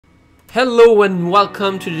Hello and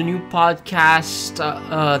welcome to the new podcast,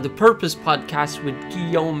 the Purpose Podcast with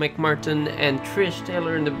Guillaume McMartin and Trish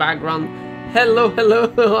Taylor in the background. Hello,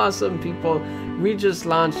 awesome people. We just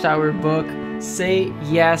launched our book, Say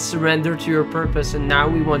Yes, Surrender to Your Purpose, and now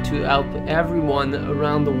we want to help everyone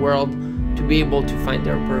around the world to be able to find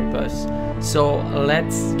their purpose. So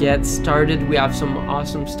let's get started. We have some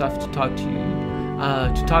awesome stuff to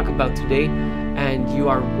talk about today, and you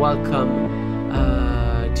are welcome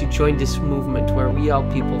to join this movement where we help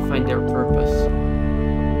people find their purpose.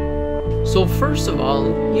 So first of all,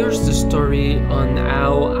 here's the story on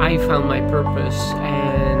how I found my purpose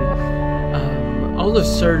and all the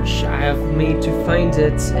search I have made to find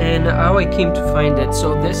it and how I came to find it.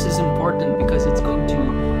 So this is important because it's going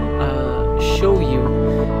to show you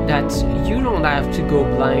that you don't have to go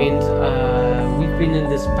blind. We've been in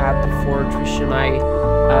this path before, Trish and I,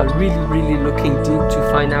 really looking deep to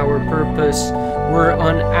find our purpose. We're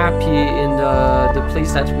unhappy in the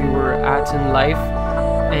place that we were at in life,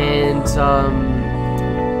 and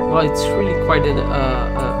well, it's really quite an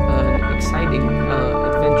exciting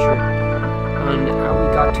adventure on how we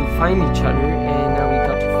got to find each other and how we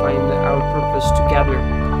got to find our purpose together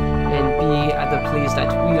and be at the place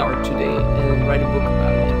that we are today and write a book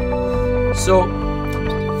about it. So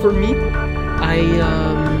for me, I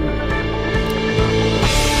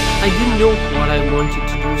didn't know what I wanted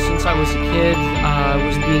to do since I was a kid. I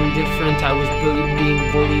was being different. I was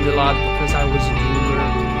being bullied a lot because I was a dreamer.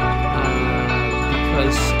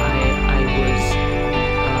 Because I was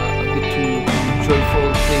a bit too joyful,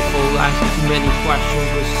 playful, asked too many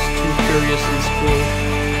questions, was too curious in school,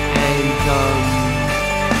 and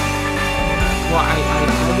well,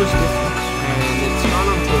 I was different. And it's not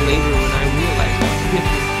until later when I realized that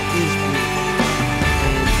different is beautiful,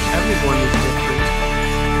 and everyone is different,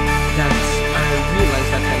 that I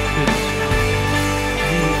realized that I could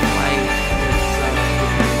really fly with my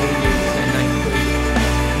own wings, and I could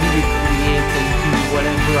really create and do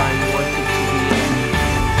whatever I wanted to be and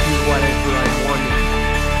do whatever I wanted.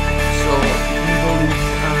 So even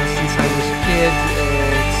since I was a kid,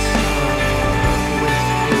 it's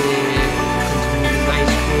continued in high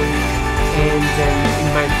school, and then in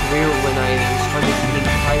my career when I started being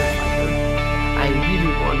a firefighter, I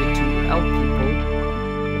really wanted to help people.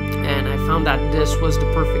 And I found that this was the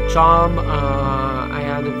perfect job. I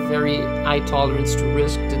had a very high tolerance to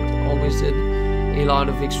risk, always did a lot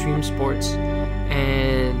of extreme sports,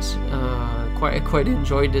 and quite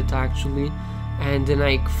enjoyed it actually. And then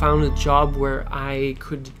I found a job where I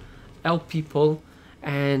could help people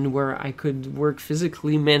and where I could work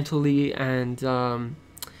physically, mentally, and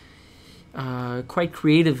quite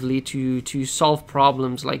creatively to solve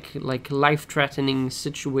problems like life-threatening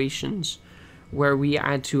situations, where we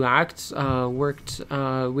had to act, worked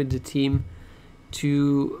with the team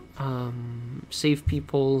to save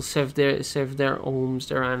people, save their homes,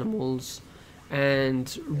 their animals,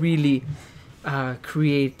 and really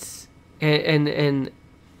create and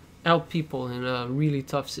help people in a really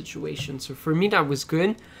tough situation. So for me, that was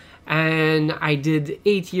good. And I did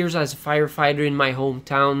 8 years as a firefighter in my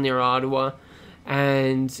hometown near Ottawa,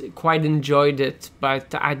 and quite enjoyed it.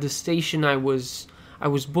 But at the station, I was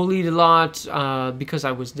bullied a lot because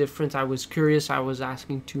I was different. I was curious. I was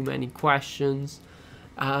asking too many questions.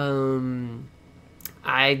 I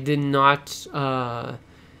did not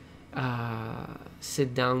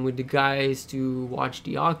sit down with the guys to watch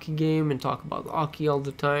the hockey game and talk about hockey all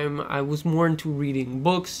the time. I was more into reading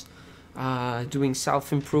books, doing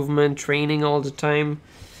self-improvement, training all the time.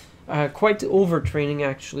 Quite overtraining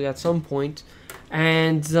actually at some point.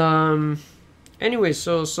 And anyway,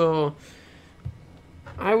 so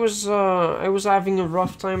I was having a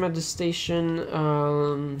rough time at the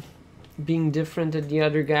station, being different than the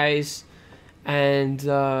other guys, and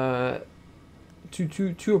to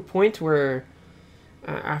a point where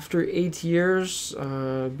after 8 years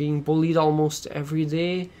being bullied almost every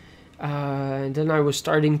day, and then I was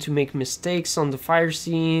starting to make mistakes on the fire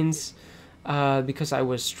scenes because I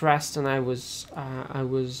was stressed and I was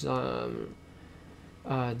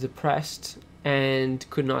depressed and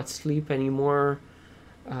could not sleep anymore.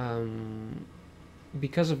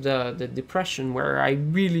 Because of the depression, where I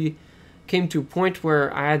really came to a point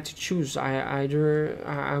where I had to choose. Either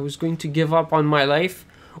I was going to give up on my life,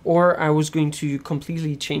 or I was going to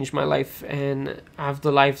completely change my life and have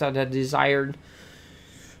the life that I desired.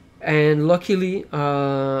 And luckily,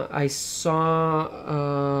 I saw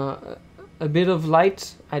a bit of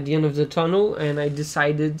light at the end of the tunnel, and I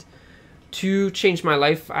decided to change my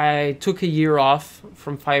life. I took a year off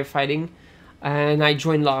from firefighting, and I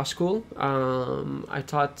joined law school. I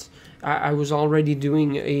thought I was already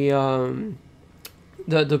doing a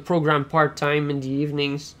the program part-time in the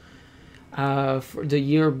evenings for the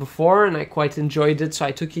year before, and I quite enjoyed it. So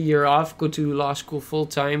I took a year off, go to law school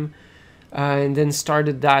full-time, and then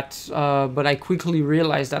started that. But I quickly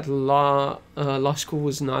realized that law school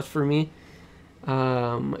was not for me.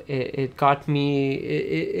 It got me.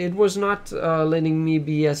 It was not letting me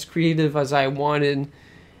be as creative as I wanted,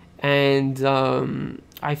 and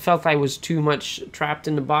I felt I was too much trapped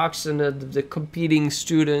in the box and the competing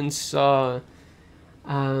students. So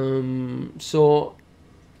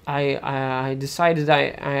I decided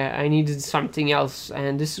I needed something else,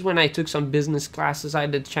 and this is when I took some business classes. I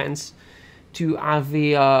had a chance to have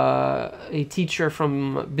a teacher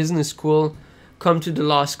from business school come to the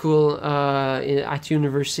law school at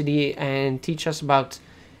university and teach us about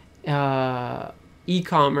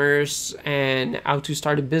e-commerce and how to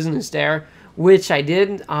start a business there, which I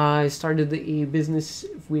did. I started a business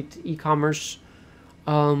with e-commerce,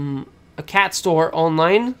 a cat store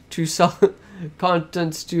online to sell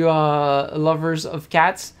content to lovers of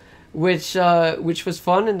cats, which was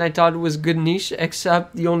fun, and I thought it was good niche,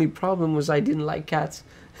 except the only problem was I didn't like cats.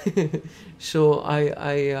 So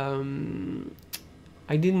I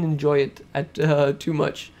didn't enjoy it too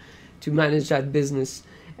much to manage that business.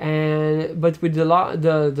 But with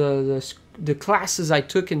the classes I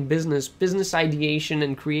took in business ideation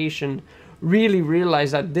and creation, really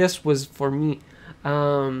realized that this was for me.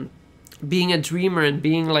 Being a dreamer and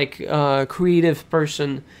being like a creative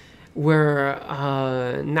person, where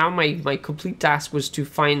now my complete task was to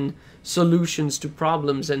find solutions to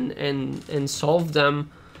problems and solve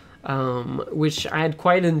them, which I had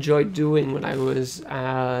quite enjoyed doing when I was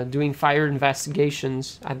doing fire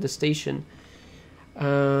investigations at the station.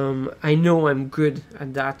 I know I'm good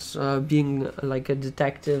at that, being like a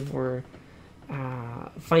detective or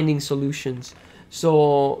finding solutions.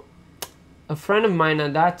 So a friend of mine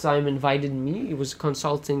at that time invited me. He was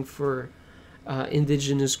consulting for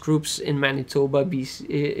indigenous groups in Manitoba, BC,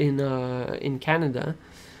 in Canada,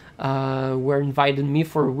 where invited me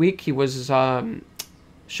for a week. He was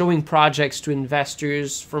showing projects to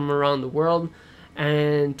investors from around the world,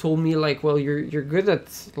 and told me like, well, you're good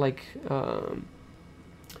at like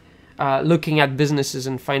looking at businesses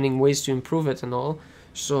and finding ways to improve it and all.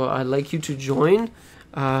 So I'd like you to join,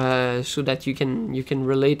 so that you can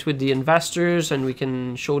relate with the investors and we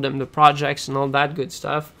can show them the projects and all that good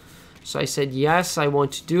stuff. So I said yes, I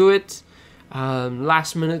want to do it.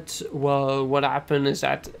 Last minute, well, what happened is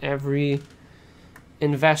that every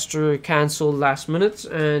investor canceled last minute,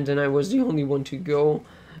 and then I was the only one to go.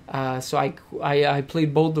 So I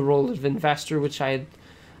played both the role of investor, which I had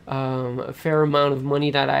a fair amount of money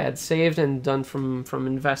that I had saved and done from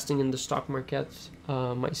investing in the stock market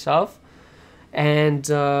myself, and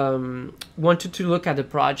wanted to look at the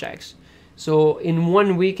projects. So in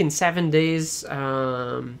 1 week, in 7 days,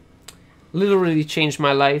 literally changed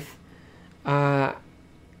my life. I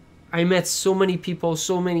met so many people,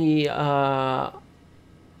 so many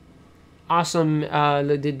awesome,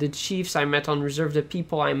 the chiefs I met on reserve, the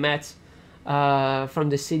people I met from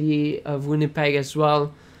the city of Winnipeg as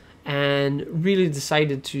well, and really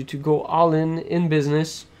decided to go all in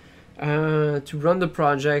business, to run the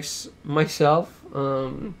projects myself,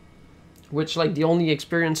 which like the only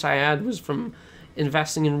experience I had was from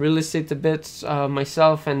investing in real estate a bit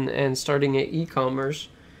myself and starting an e-commerce.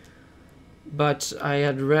 But I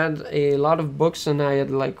had read a lot of books and I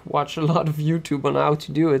had like watched a lot of YouTube on how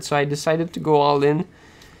to do it. So I decided to go all in,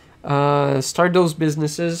 start those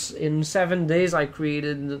businesses. In 7 days, I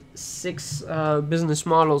created 6 business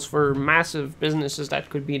models for massive businesses that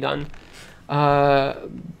could be done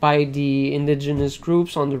by the indigenous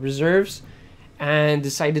groups on the reserves, and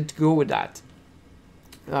decided to go with that.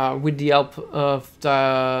 With the help of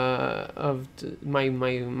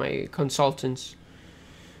my consultants,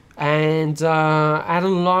 and I had a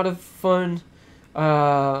lot of fun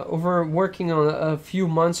over working on a few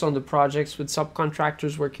months on the projects with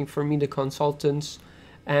subcontractors working for me, the consultants,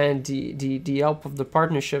 and the help of the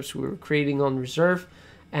partnerships we were creating on reserve,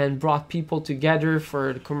 and brought people together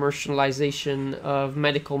for the commercialization of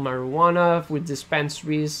medical marijuana with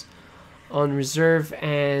dispensaries on reserve,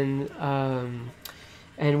 and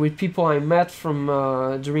with people I met from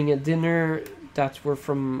during a dinner that were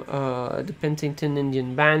from the Penticton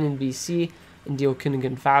Indian Band in BC, in the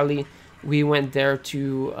Okanagan Valley. We went there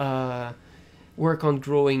to work on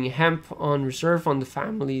growing hemp on reserve on the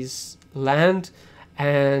family's land,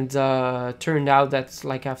 and turned out that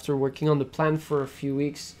like after working on the plant for a few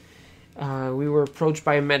weeks, we were approached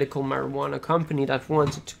by a medical marijuana company that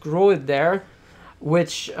wanted to grow it there,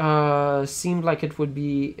 which seemed like it would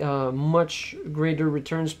be much greater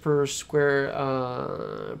returns per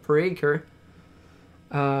acre,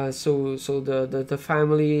 So the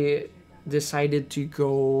family decided to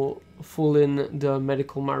go full in the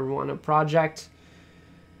medical marijuana project.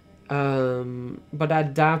 But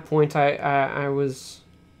at that point, I was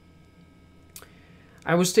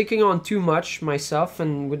taking on too much myself,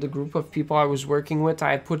 and with the group of people I was working with,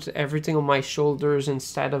 I had put everything on my shoulders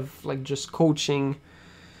instead of like just coaching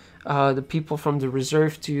the people from the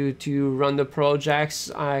reserve to run the projects.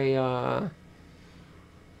 I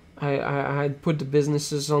had put the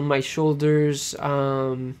businesses on my shoulders.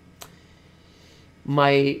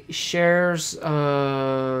 My shares,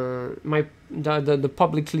 the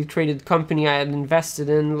publicly traded company I had invested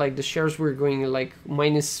in, like the shares were going like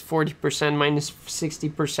minus 40%, minus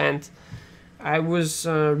 60%. I was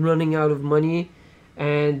running out of money,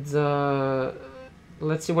 and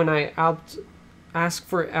let's say when I asked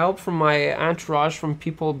for help from my entourage, from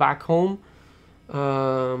people back home,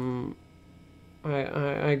 I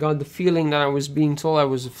got the feeling that I was being told I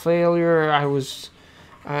was a failure. I was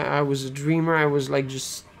a dreamer. I was like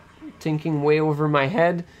just thinking way over my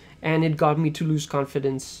head, and it got me to lose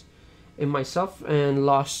confidence in myself and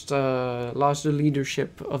lost the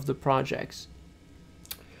leadership of the projects.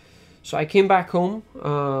 So I came back home,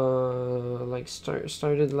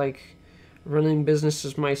 started like running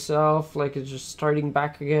businesses myself, like just starting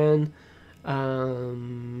back again,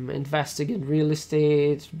 investing in real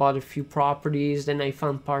estate, bought a few properties. Then I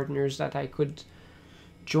found partners that I could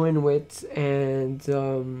join with, and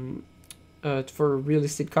for a real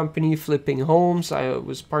estate company flipping homes, I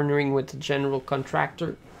was partnering with a general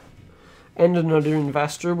contractor and another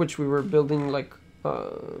investor, which we were building like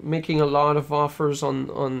making a lot of offers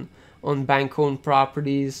on bank-owned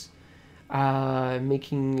properties,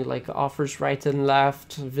 making like offers right and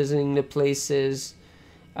left, visiting the places,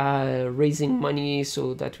 raising money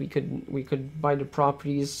so that we could buy the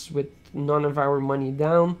properties with none of our money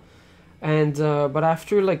down. And but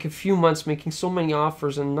after like a few months making so many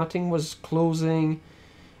offers and nothing was closing,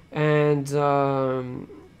 and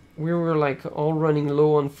we were like all running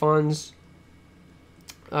low on funds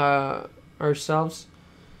ourselves,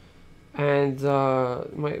 and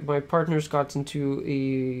my partners got into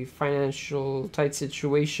a financial tight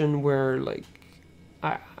situation where like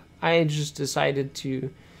I just decided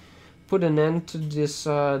to put an end to this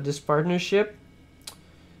partnership,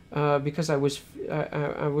 because I was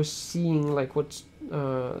seeing like what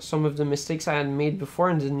some of the mistakes I had made before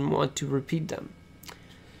and didn't want to repeat them.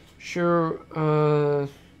 Sure.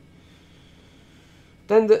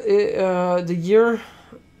 Then the year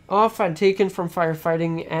off I'd taken from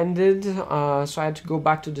firefighting ended, so I had to go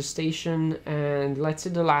back to the station. And let's say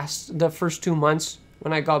the first 2 months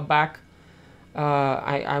when I got back,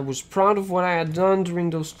 I was proud of what I had done during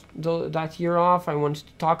that year off. I wanted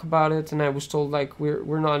to talk about it, and I was told like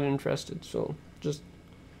we're not interested. So just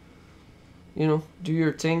do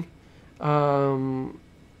your thing. And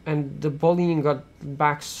the bullying got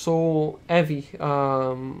back so heavy.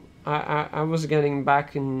 I was getting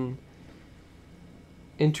back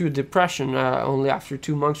into depression only after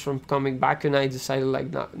 2 months from coming back, and I decided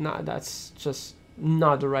like nah, that's just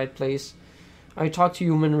not the right place. I talked to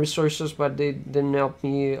human resources, but they didn't help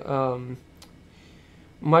me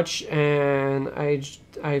much, and I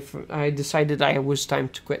decided it was time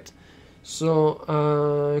to quit.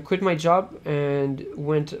 So I quit my job and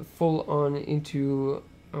went full on into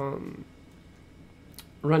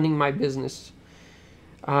running my business.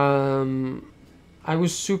 I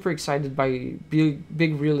was super excited by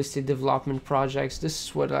big real estate development projects. This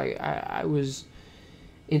is what I was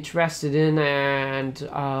interested in, and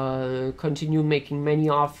continued making many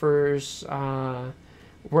offers.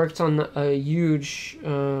 Worked on a huge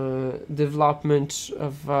development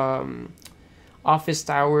of office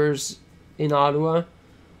towers in Ottawa,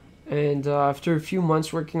 and after a few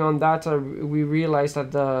months working on that, we realized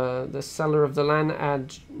that the seller of the land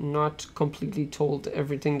had not completely told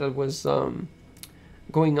everything that was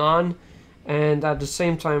going on, and at the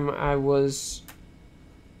same time I was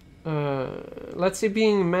let's say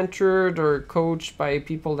being mentored or coached by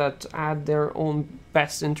people that had their own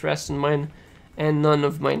best interests in mind and none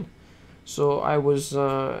of mine. So I was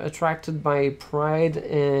attracted by pride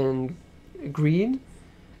and greed,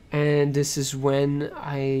 and this is when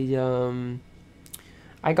I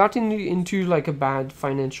got into like a bad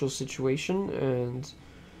financial situation, and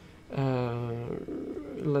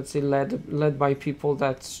let's say led by people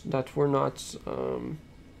that were not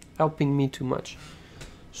helping me too much.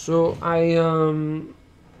 So I'm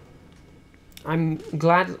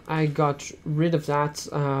glad I got rid of that.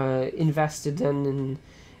 Invested then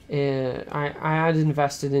in I had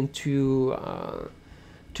invested into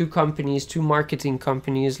two marketing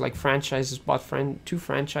companies, like franchises. Bought two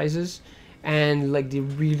franchises, and like they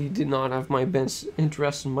really did not have my best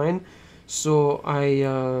interest in mind. So I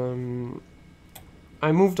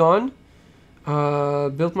moved on,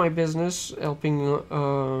 built my business, helping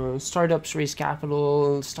startups raise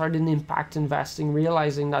capital, started impact investing,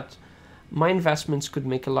 realizing that my investments could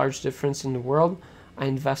make a large difference in the world. I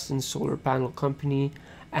invest in a solar panel company,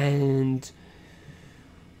 and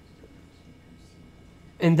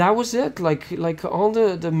that was it. Like all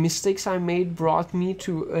the mistakes I made brought me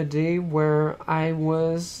to a day where I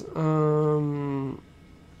was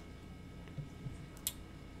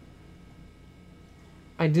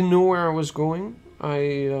I didn't know where I was going.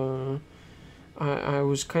 I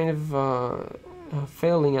was kind of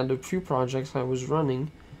failing at the few projects I was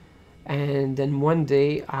running. And then one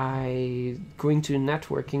day, I going to a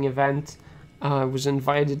networking event. I was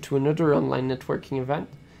invited to another online networking event,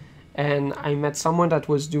 and I met someone that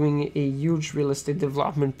was doing a huge real estate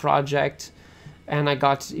development project, and I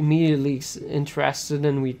got immediately interested,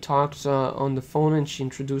 and we talked on the phone, and she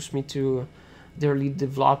introduced me to their lead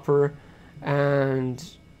developer, and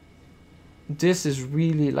this is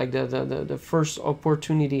really like the first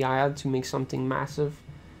opportunity I had to make something massive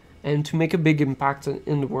and to make a big impact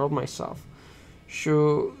in the world myself.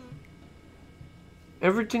 So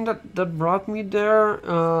everything that brought me there,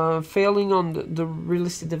 failing on the real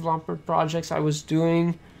estate development projects I was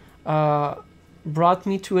doing, brought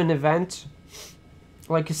me to an event,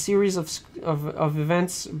 like a series of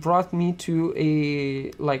events brought me to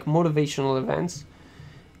a like motivational events,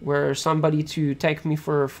 where somebody to thank me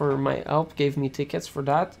for my help gave me tickets for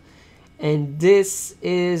that. And this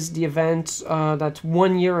is the event that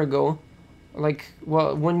 1 year ago,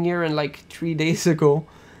 1 year and like 3 days ago,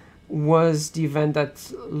 was the event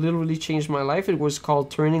that literally changed my life. It was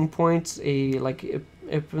called Turning Point, a like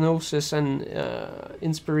hypnosis and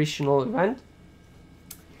inspirational event.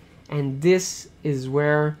 And this is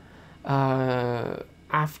where,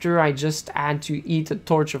 after I just had to eat a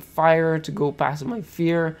torch of fire to go past my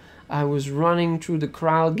fear, I was running through the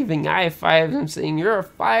crowd, giving high fives and saying, "You're a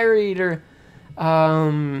fire eater."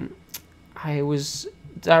 I was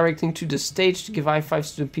directing to the stage to give high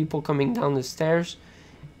fives to the people coming down the stairs.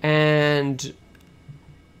 And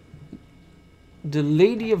the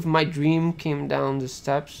lady of my dream came down the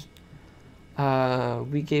steps.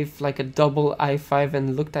 We gave like a double high five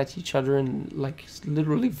and looked at each other and like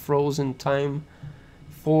literally froze in time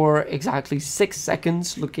for exactly 6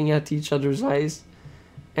 seconds, looking at each other's eyes.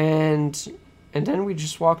 And then we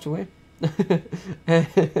just walked away.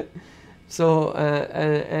 So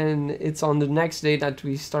and it's on the next day that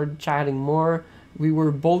we started chatting more. We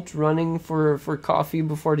were both running for coffee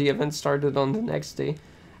before the event started on the next day,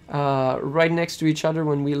 right next to each other,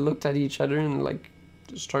 when we looked at each other and like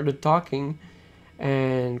started talking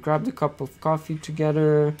and grabbed a cup of coffee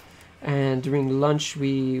together. And during lunch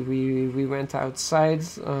we went outside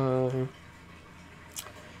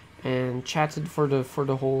and chatted for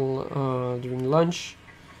the whole during lunch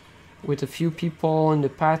with a few people in the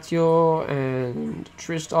patio and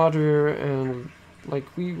Trish's daughter, and like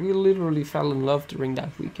we literally fell in love during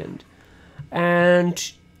that weekend.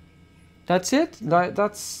 And that's it.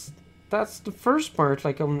 That's the first part,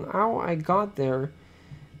 like how I got there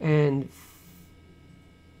and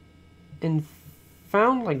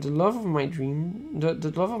found like the love of my dream,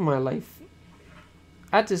 the love of my life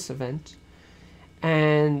at this event.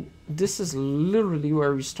 And this is literally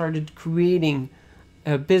where we started creating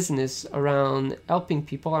a business around helping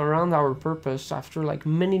people around our purpose after like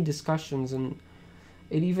many discussions. And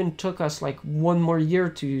it even took us like 1 more year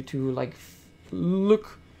to like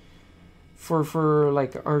look for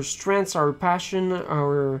like our strengths, our passion,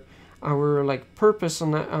 our like purpose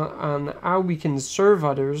on how we can serve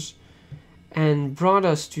others, and brought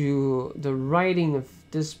us to the writing of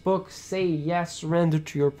this book, Say Yes, Surrender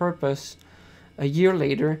to Your Purpose, a year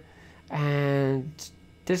later. And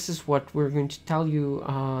this is what we're going to tell you,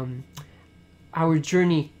 our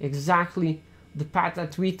journey, exactly the path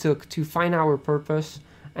that we took to find our purpose,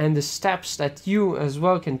 and the steps that you as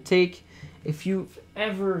well can take if you've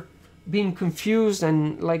ever been confused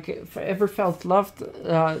and like ever felt loved,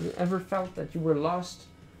 ever felt that you were lost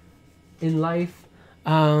in life.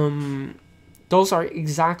 Those are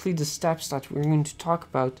exactly the steps that we're going to talk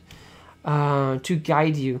about to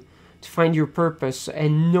guide you to find your purpose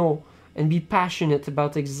and know and be passionate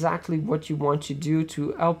about exactly what you want to do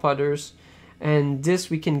to help others. And this,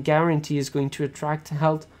 we can guarantee, is going to attract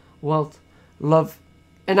health, wealth, love,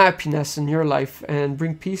 and happiness in your life, and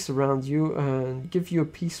bring peace around you, and give you a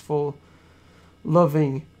peaceful,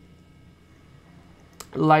 loving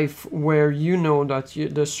life where you know that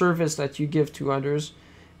the service that you give to others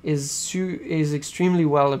is extremely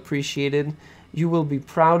well appreciated, You will be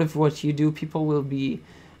proud of what you do. People will be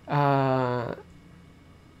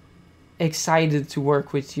excited to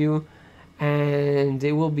work with you, and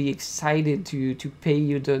they will be excited to pay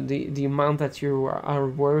you the amount that you are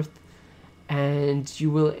worth. And you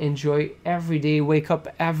will enjoy every day, wake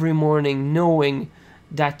up every morning knowing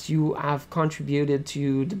that you have contributed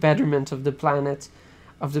to the betterment of the planet,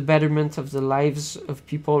 of the betterment of the lives of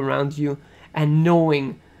people around you, and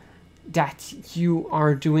knowing that you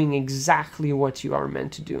are doing exactly what you are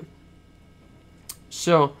meant to do.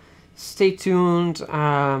 So stay tuned.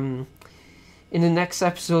 In the next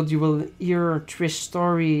episode, you will hear Trish's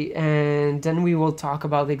story, and then we will talk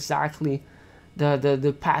about exactly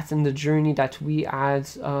the path and the journey that we had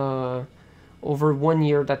over 1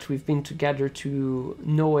 year that we've been together, to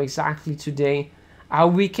know exactly today how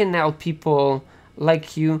we can help people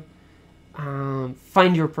like you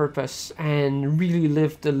find your purpose and really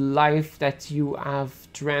live the life that you have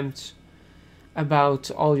dreamt about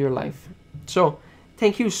all your life. So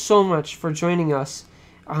thank you so much for joining us.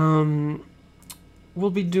 We'll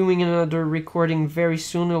be doing another recording very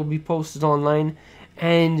soon. It'll be posted online,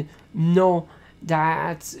 and know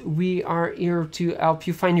that we are here to help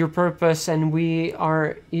you find your purpose, and we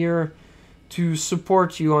are here to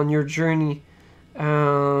support you on your journey.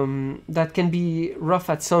 That can be rough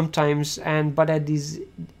at sometimes, but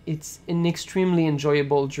it's an extremely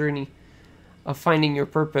enjoyable journey of finding your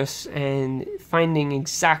purpose and finding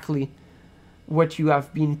exactly what you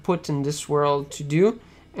have been put in this world to do.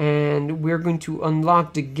 And we're going to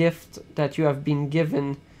unlock the gift that you have been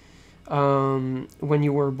given when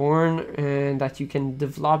you were born, and that you can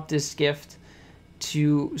develop this gift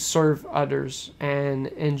to serve others and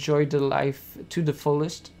enjoy the life to the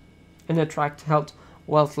fullest, and attract health,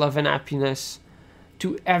 wealth, love, and happiness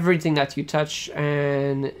to everything that you touch,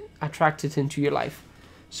 and attract it into your life.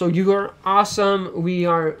 So you are awesome. We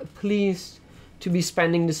are pleased to be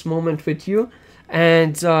spending this moment with you,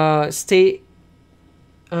 and we'll stay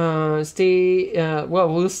in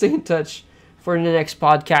touch for the next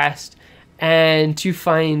podcast, and to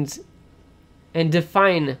find and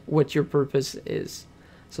define what your purpose is.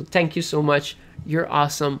 So thank you so much. You're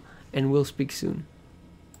awesome, and we'll speak soon.